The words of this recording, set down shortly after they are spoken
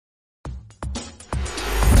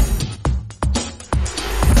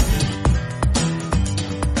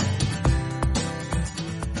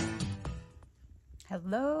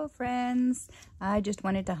Hello friends, I just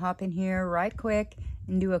wanted to hop in here right quick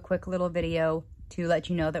and do a quick little video to let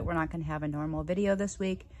you know that we're not going to have a normal video this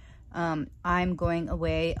week. I'm going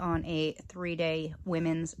away on a 3-day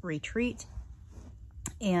women's retreat,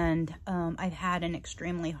 and I've had an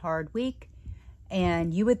extremely hard week,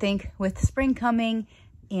 and you would think with spring coming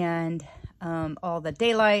and all the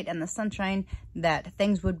daylight and the sunshine that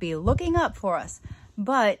things would be looking up for us,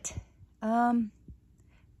 but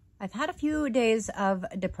I've had a few days of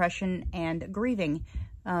depression and grieving,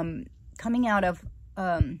 coming out of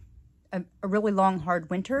a really long,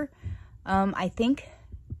 hard winter. I think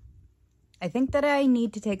that I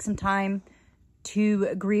need to take some time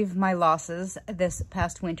to grieve my losses this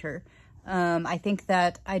past winter. I think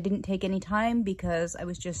that I didn't take any time because I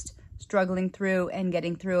was just struggling through and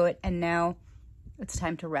getting through it, and now it's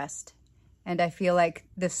time to rest. And I feel like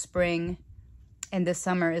this spring and this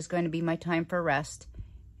summer is going to be my time for rest.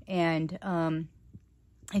 And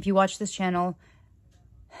if you watch this channel,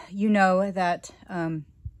 you know that I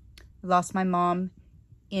lost my mom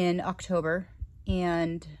in October,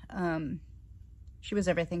 and she was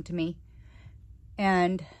everything to me.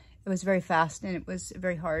 And it was very fast, and it was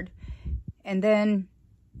very hard. And then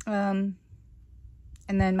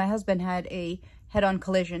my husband had a head-on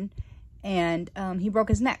collision, and he broke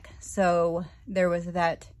his neck. So there was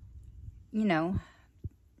that, you know,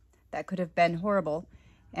 that could have been horrible.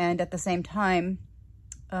 And at the same time,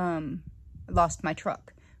 lost my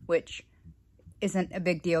truck, which isn't a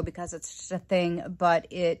big deal because it's just a thing, but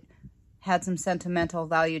it had some sentimental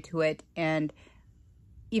value to it. And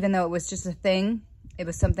even though it was just a thing, it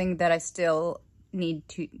was something that I still need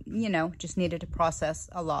to, you know, just needed to process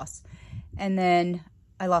a loss. And then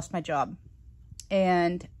I lost my job,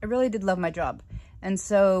 and I really did love my job. And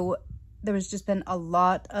so there was just been a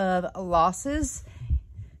lot of losses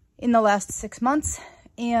in the last 6 months.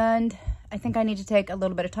 And I think I need to take a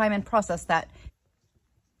little bit of time and process that.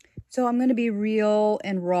 So I'm going to be real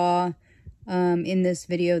and raw in this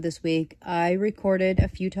video this week. I recorded a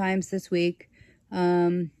few times this week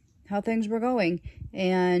how things were going.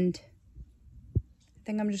 And I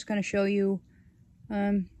think I'm just going to show you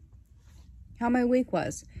how my week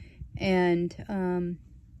was. And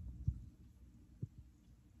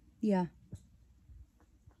yeah.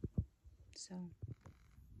 So,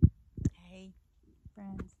 hey.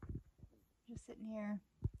 Friends, just sitting here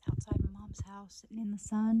outside my mom's house, sitting in the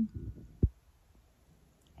sun,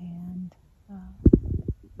 and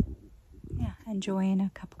yeah, enjoying a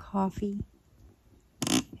cup of coffee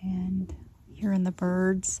and hearing the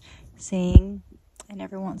birds sing, and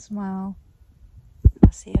every once in a while I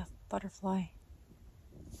see a butterfly,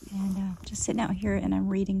 and just sitting out here, and I'm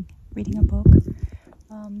reading a book.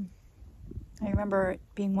 I remember it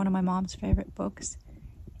being one of my mom's favorite books,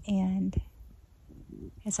 and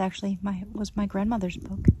it's actually was my grandmother's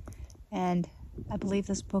book, and I believe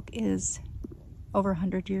this book is over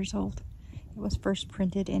 100 years old. It was first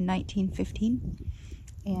printed in 1915,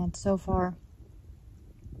 and so far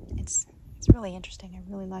it's really interesting. I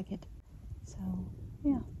really like it. So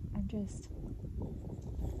yeah, I'm just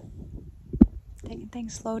taking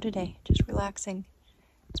things slow today, just relaxing.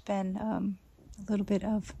 It's been a little bit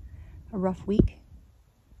of a rough week.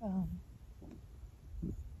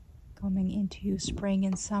 Coming into spring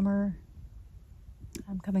and summer.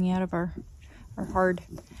 I'm coming out of our hard,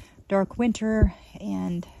 dark winter,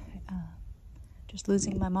 and just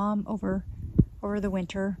losing my mom over the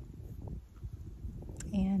winter.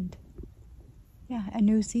 And yeah, a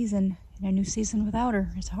new season, and a new season without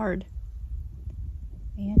her is hard.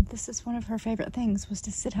 And this is one of her favorite things, was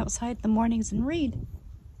to sit outside in the mornings and read.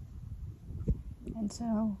 And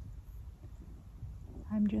so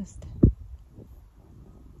I'm just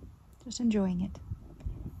enjoying it,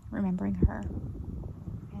 remembering her.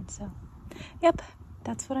 And so, yep,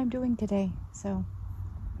 that's what I'm doing today. So,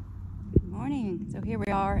 good morning. So here we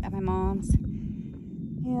are at my mom's,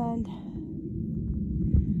 and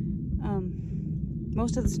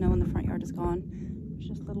most of the snow in the front yard is gone. There's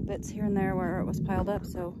just little bits here and there where it was piled up.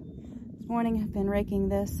 So this morning I've been raking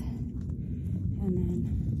this, and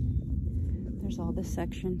then there's all this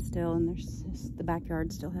section still, and the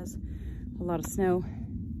backyard still has a lot of snow.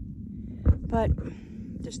 But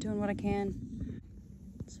just doing what I can.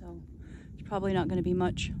 So there's probably not going to be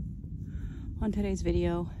much on today's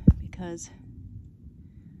video because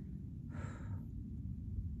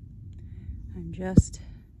I'm just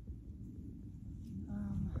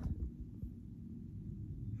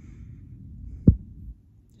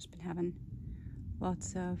been having a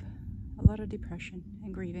lot of depression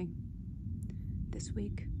and grieving this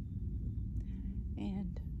week.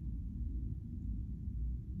 And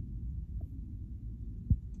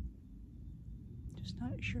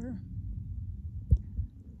not sure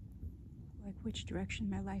like which direction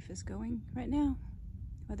my life is going right now,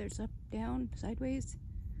 whether it's up, down, sideways.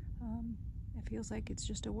 It feels like it's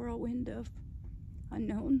just a whirlwind of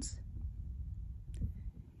unknowns,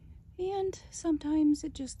 and sometimes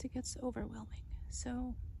it just gets overwhelming.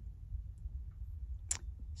 So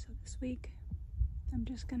this week I'm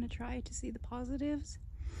just gonna try to see the positives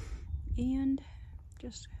and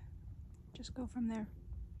just go from there.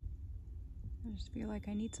 I just feel like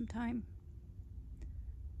I need some time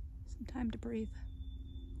to breathe,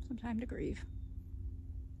 some time to grieve.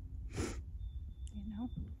 You know,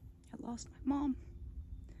 I lost my mom,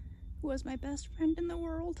 who was my best friend in the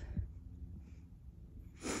world.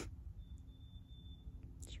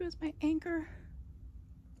 She was my anchor,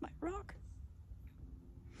 my rock.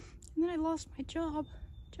 And then I lost my job.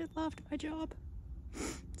 I loved my job.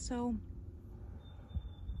 So,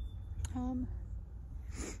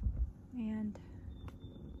 and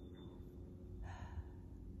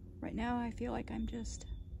right now I feel like I'm just,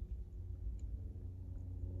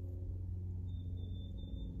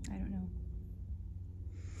 I don't know.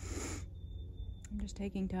 I'm just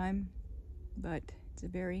taking time, but it's a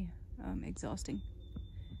very exhausting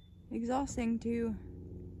to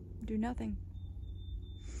do nothing,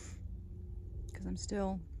 because I'm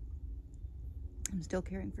still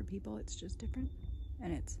caring for people. It's just different,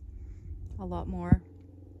 and it's a lot more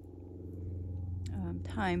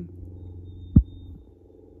time.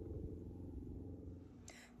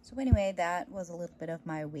 So anyway, that was a little bit of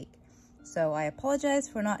my week. So I apologize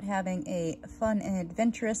for not having a fun and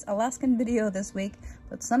adventurous Alaskan video this week,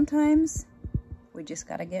 but sometimes we just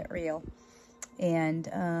gotta get real. And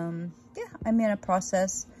yeah, I'm in a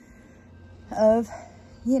process of,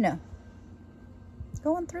 you know,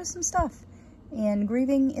 going through some stuff. And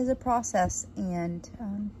grieving is a process, and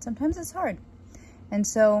sometimes it's hard. And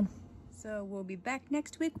so we'll be back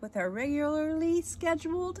next week with our regularly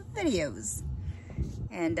scheduled videos.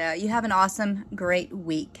 And you have an awesome, great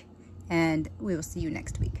week. And we will see you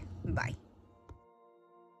next week. Bye.